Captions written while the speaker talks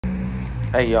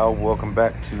Hey y'all, welcome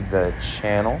back to the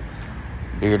channel.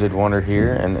 Bearded Wonder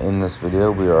here, and in this video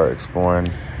we are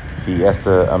exploring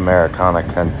Fiesta Americana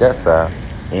Condesa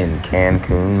in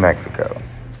Cancun, Mexico.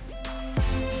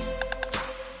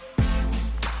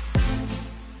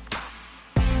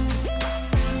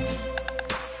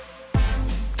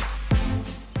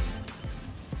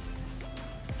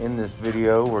 In this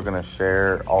video we're going to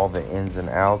share all the ins and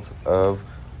outs of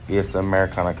Fiesta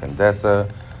Americana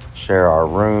Condesa, share our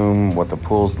room, what the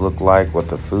pools look like, what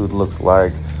the food looks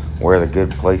like, where the good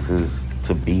places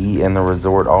to be in the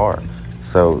resort are.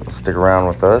 So stick around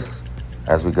with us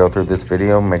as we go through this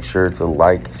video. Make sure to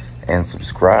like and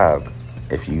subscribe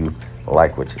if you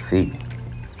like what you see.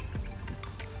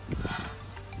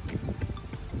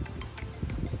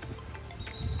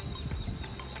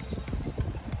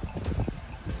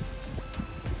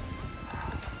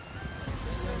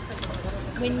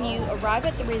 When you arrive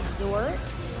at the resort,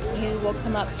 you will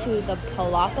come up to the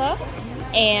palapa,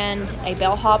 and a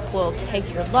bellhop will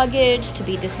take your luggage to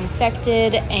be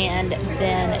disinfected and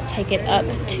then take it up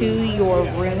to your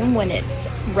room when it's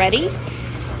ready.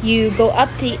 You go up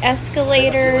the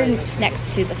escalator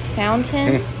next to the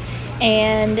fountains,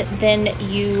 and then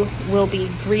you will be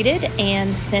greeted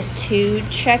and sent to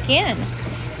check in.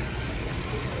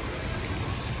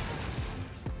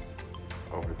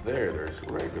 Over there's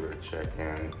regular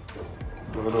check-in,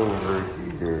 but over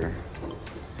here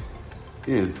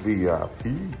is VIP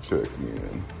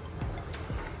check-in.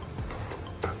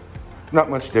 Not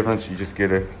much difference, you just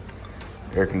get a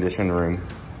air-conditioned room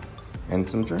and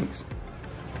some drinks.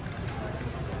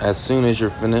 As soon as you're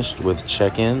finished with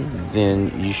check-in,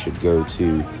 then you should go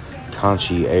to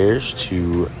concierge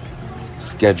to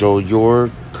schedule your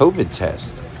COVID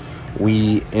test.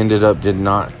 We ended up did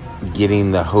not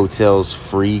getting the hotel's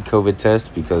free COVID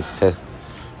test because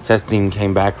testing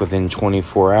came back within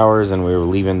 24 hours and we were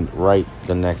leaving right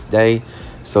the next day.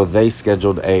 So they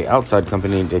scheduled a outside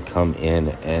company to come in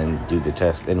and do the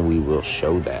test, and we will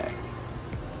show that.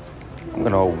 I'm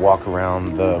gonna walk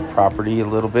around the property a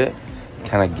little bit,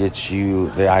 kind of get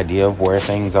you the idea of where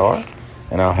things are,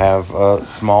 and I'll have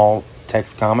small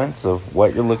text comments of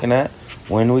what you're looking at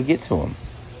when we get to them.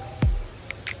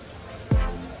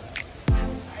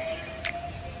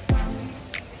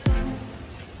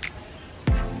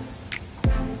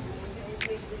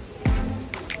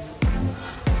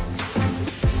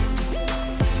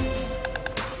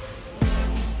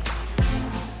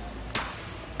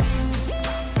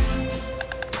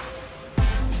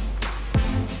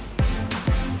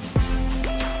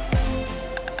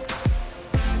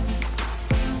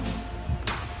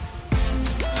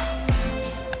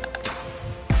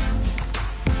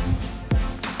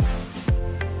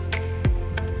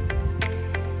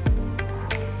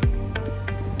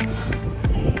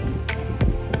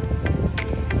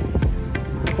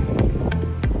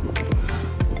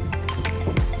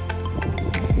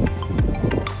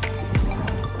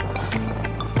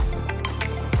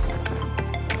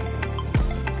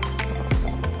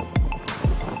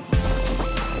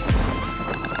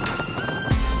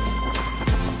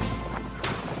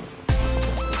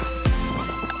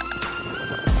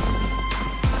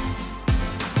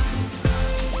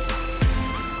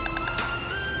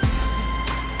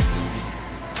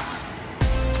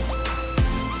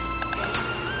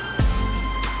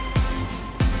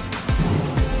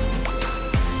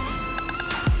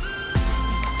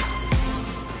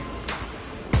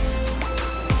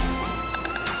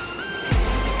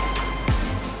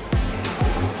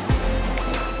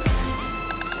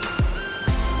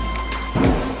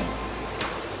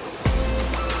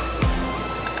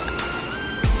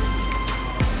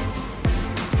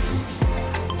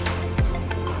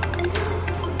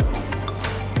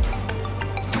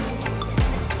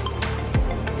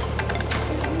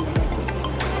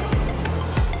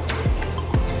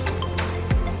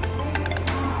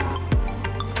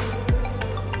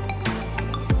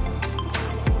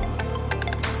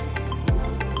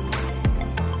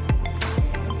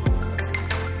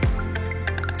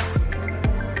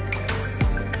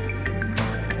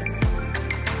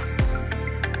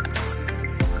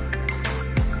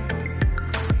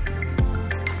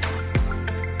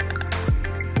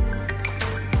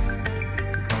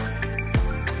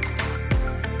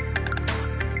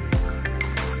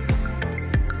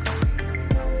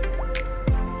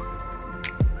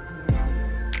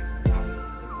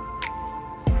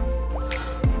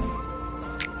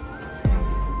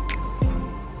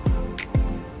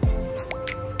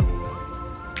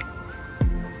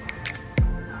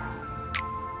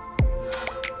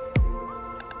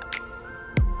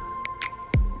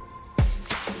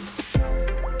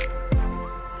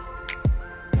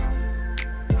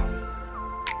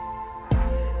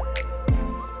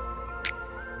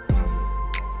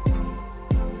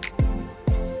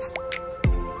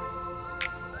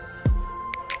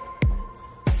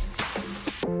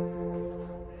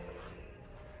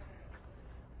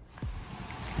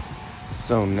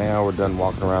 So now we're done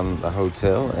walking around the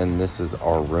hotel, and this is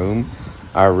our room.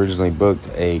 I originally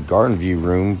booked a garden view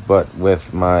room, but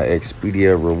with my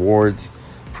Expedia rewards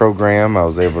program, I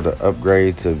was able to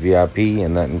upgrade to VIP,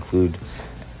 and that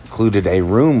included a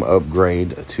room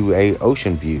upgrade to a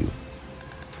ocean view.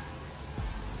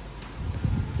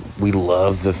 We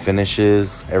love the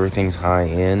finishes. Everything's high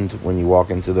end when you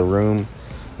walk into the room.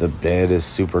 The bed is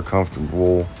super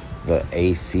comfortable. The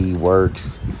AC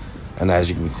works. And as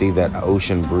you can see, that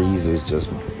ocean breeze is just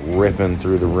ripping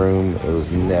through the room. It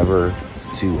was never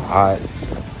too hot,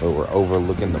 but we're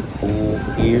overlooking the pool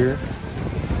here.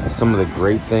 Some of the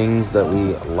great things that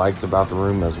we liked about the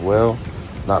room as well.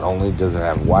 Not only does it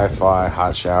have Wi-Fi,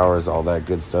 hot showers, all that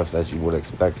good stuff that you would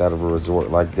expect out of a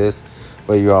resort like this,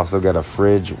 but you also got a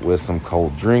fridge with some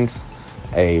cold drinks,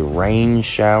 a rain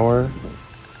shower,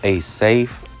 a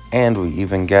safe, and we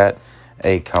even got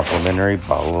a complimentary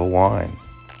bottle of wine.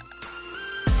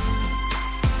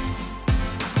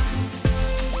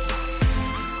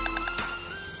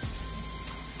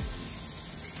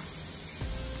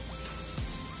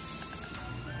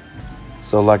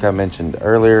 So like I mentioned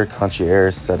earlier,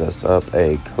 concierge set us up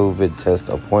a COVID test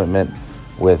appointment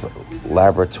with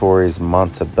Laboratories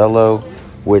Montebello,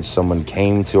 which someone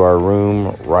came to our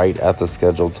room right at the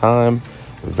scheduled time.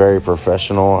 Very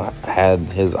professional, had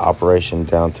his operation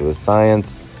down to a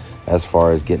science as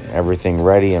far as getting everything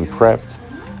ready and prepped.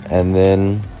 And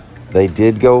then they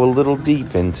did go a little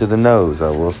deep into the nose,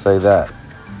 I will say that.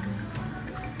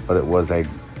 But it was a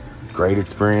great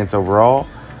experience overall.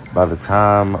 By the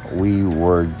time we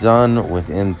were done,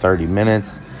 within 30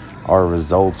 minutes, our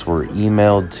results were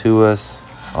emailed to us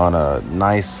on a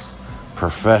nice,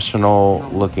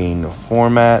 professional-looking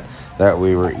format that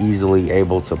we were easily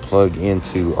able to plug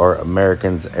into our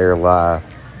American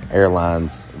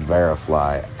Airlines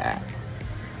Verifly app.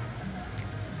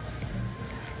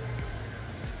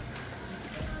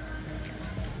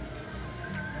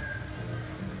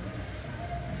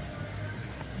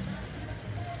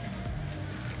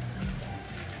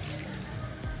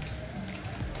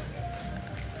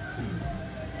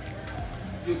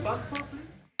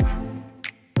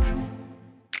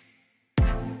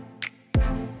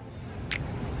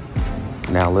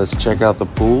 Now let's check out the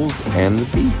pools and the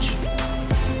beach.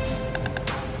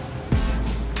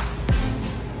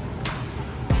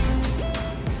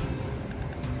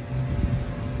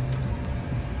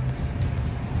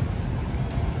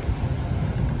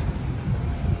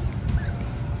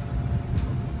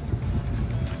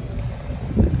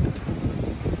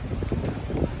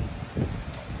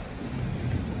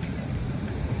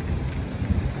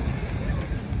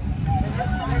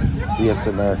 Fiesta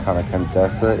Americana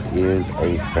Condesa is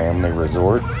a family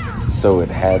resort, so it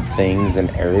had things and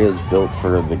areas built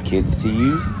for the kids to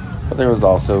use, but there was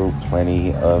also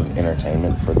plenty of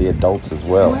entertainment for the adults as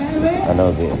well. I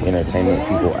know the entertainment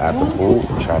people at the pool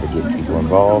try to get people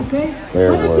involved.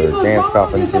 There were dance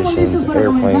competitions,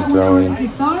 airplane throwing,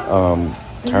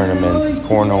 tournaments,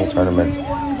 cornhole tournaments,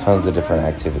 tons of different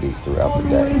activities throughout the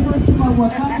day.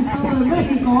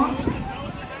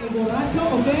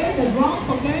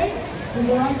 The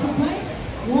borracho play.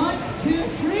 1, 2,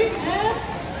 3, and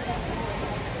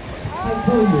I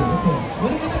told you. Okay. What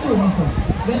are you gonna do, my friend?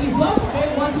 Belly flop. Okay.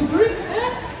 1, 2, 3,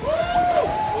 and woo!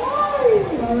 Woo!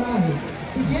 All right.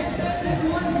 To get that,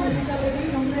 everyone,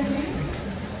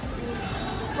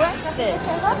 Breakfast,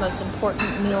 the most important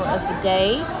meal of the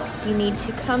day. You need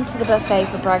to come to the buffet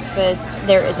for breakfast.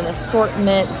 There is an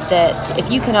assortment that if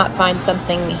you cannot find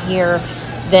something here,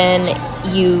 then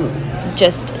you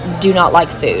just do not like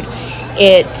food.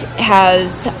 It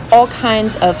has all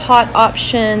kinds of hot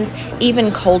options,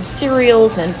 even cold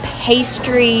cereals and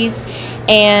pastries.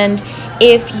 And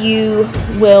if you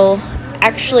will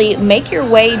actually make your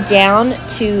way down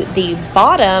to the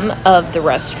bottom of the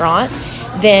restaurant,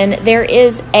 then there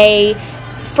is a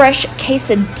fresh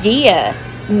quesadilla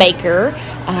maker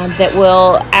that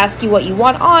will ask you what you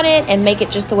want on it and make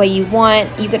it just the way you want.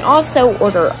 You can also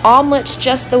order omelets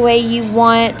just the way you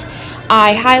want.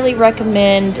 I highly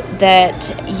recommend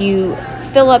that you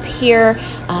fill up here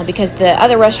because the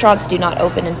other restaurants do not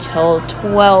open until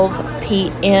 12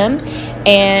 p.m.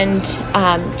 and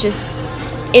just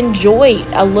enjoy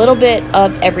a little bit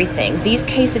of everything. These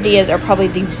quesadillas are probably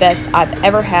the best I've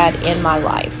ever had in my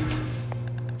life.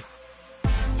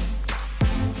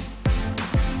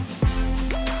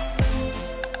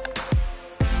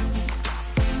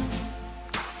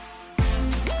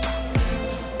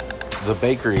 The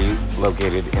bakery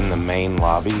located in the main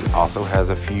lobby also has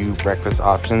a few breakfast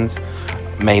options,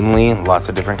 mainly lots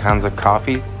of different kinds of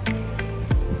coffee.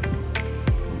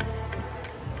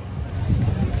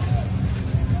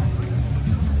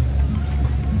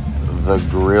 a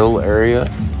grill area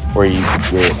where you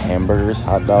could get hamburgers,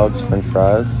 hot dogs, french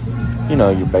fries. You know,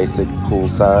 your basic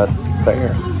poolside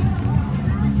fare.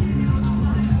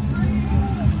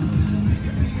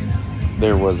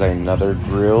 There was another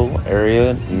grill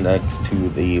area next to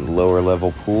the lower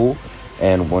level pool,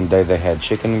 and one day they had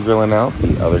chicken grilling out,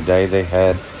 the other day they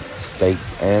had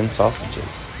steaks and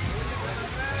sausages.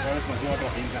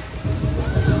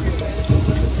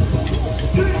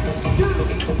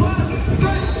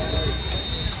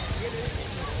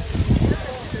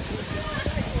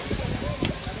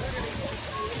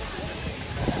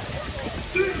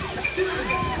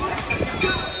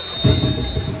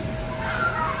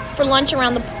 For lunch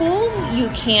around the pool, you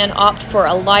can opt for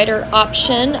a lighter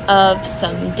option of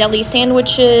some deli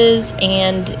sandwiches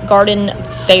and garden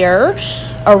fare.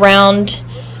 Around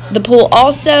the pool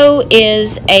also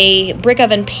is a brick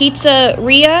oven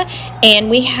pizzeria, and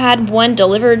we had one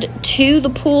delivered to the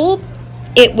pool.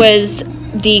 It was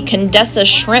the Condesa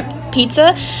shrimp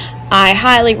pizza. I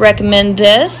highly recommend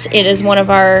this. It is one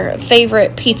of our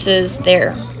favorite pizzas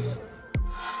there.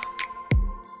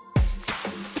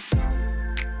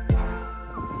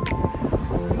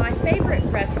 My favorite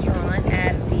restaurant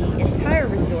at the entire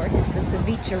resort is the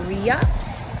Cevicheria.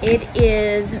 It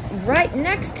is right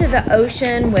next to the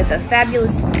ocean with a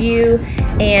fabulous view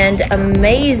and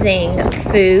amazing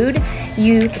food.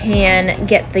 You can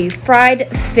get the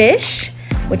fried fish,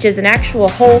 which is an actual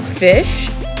whole fish.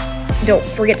 Don't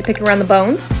forget to pick around the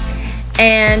bones.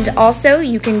 And also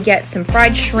you can get some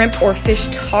fried shrimp or fish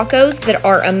tacos that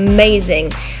are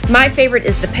amazing. My favorite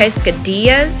is the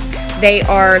pescadillas. They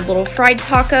are little fried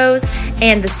tacos,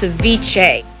 and the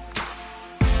ceviche.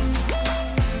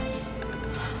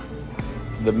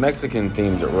 The Mexican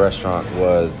themed restaurant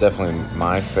was definitely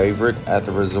my favorite at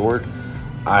the resort.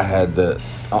 I had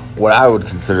what I would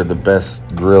consider the best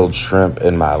grilled shrimp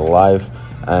in my life,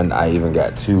 and I even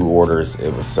got 2 orders.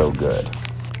 It was so good.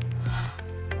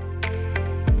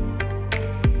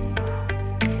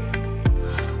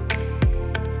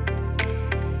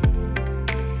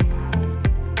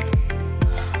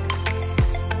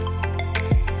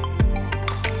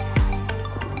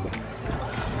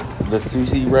 The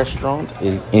sushi restaurant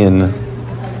is in. Did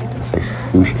I say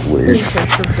sushi? Weird. You said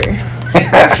sushi.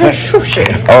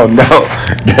 Sushi. Oh no!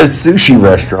 The sushi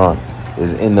restaurant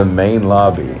is in the main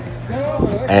lobby,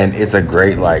 and it's a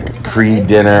great like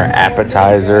pre-dinner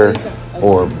appetizer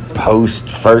or post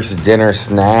first dinner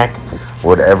snack,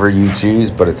 whatever you choose.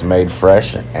 But it's made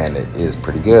fresh, and it is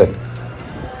pretty good.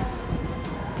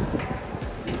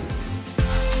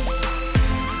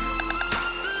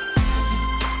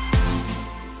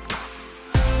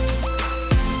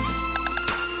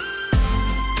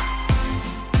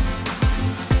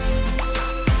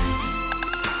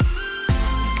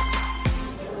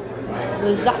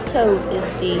 Risotto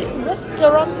is the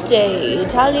Ristorante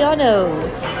Italiano,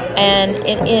 and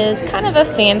it is kind of a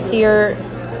fancier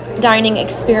dining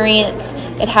experience.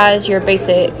 It has your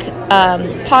basic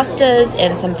pastas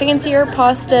and some fancier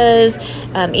pastas,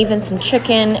 even some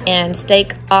chicken and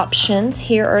steak options.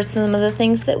 Here are some of the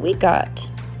things that we got.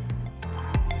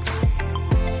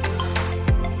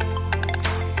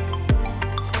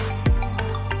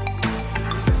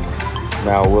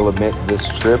 Now, we'll admit this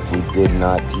trip we did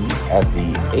not eat at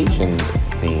the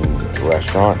Asian-themed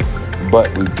restaurant, but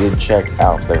we did check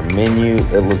out their menu.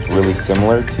 It looked really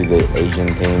similar to the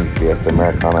Asian-themed Fiesta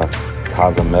Americana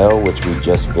Condesa, which we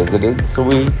just visited, so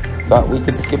we thought we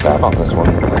could skip out on this one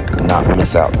and not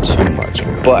miss out too much.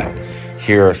 But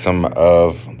here are some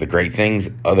of the great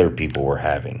things other people were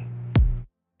having.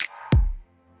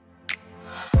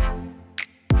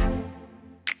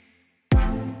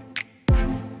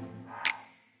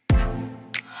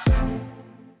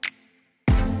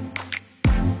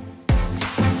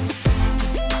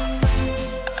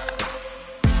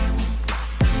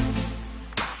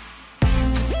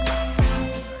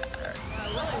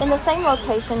 In the same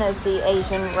location as the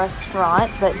Asian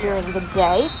restaurant, but during the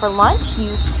day for lunch,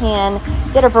 you can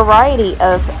get a variety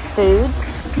of foods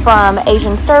from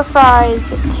Asian stir fries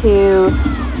to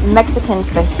Mexican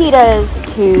fajitas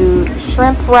to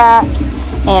shrimp wraps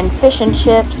and fish and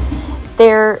chips.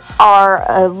 There are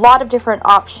a lot of different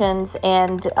options,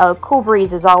 and a cool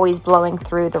breeze is always blowing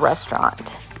through the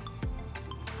restaurant.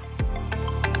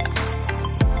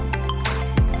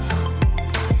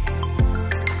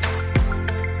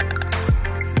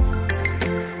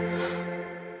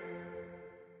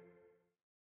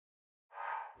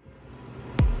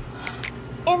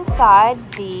 Inside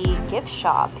the gift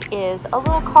shop is a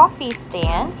little coffee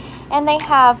stand, and they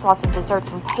have lots of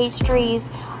desserts and pastries,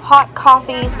 hot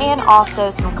coffees, and also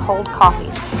some cold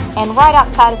coffees. And right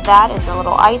outside of that is a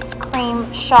little ice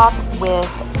cream shop with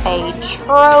a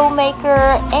churro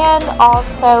maker and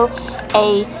also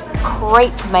a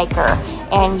crepe maker,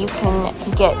 and you can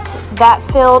get that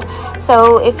filled.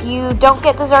 So if you don't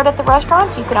get dessert at the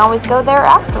restaurants, you can always go there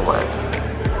afterwards.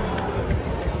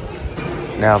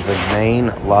 Now the main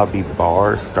lobby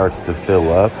bar starts to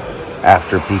fill up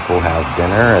after people have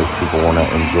dinner, as people want to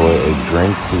enjoy a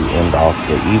drink to end off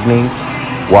the evening.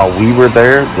 While we were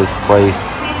there, this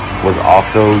place was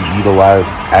also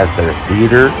utilized as their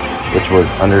theater, which was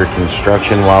under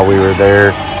construction while we were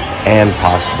there, and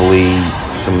possibly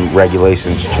some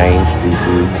regulations changed due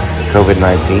to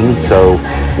COVID-19. So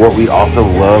what we also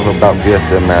love about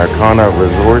Fiesta Americana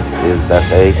resorts is that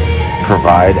they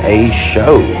provide a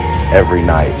show every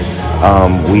night.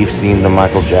 We've seen the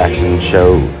Michael Jackson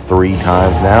show 3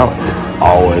 times now. It's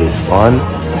always fun.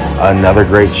 Another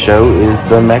great show is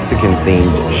the Mexican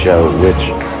themed show,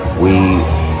 which we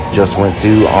just went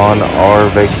to on our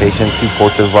vacation to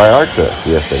Puerto Vallarta,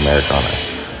 Fiesta Americana.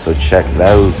 So check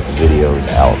those videos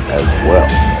out as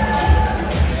well.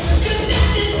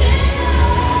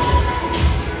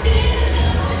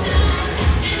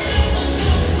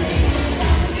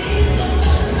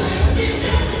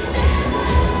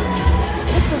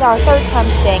 Our 3rd time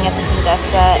staying at the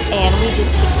Condesa, and we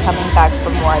just keep coming back for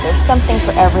more. There's something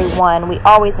for everyone. We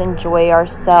always enjoy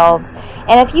ourselves.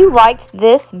 And if you liked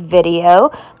this video,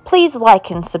 please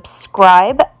like and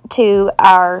subscribe to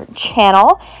our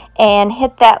channel and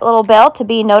hit that little bell to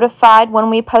be notified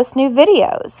when we post new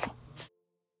videos.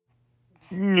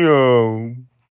 No.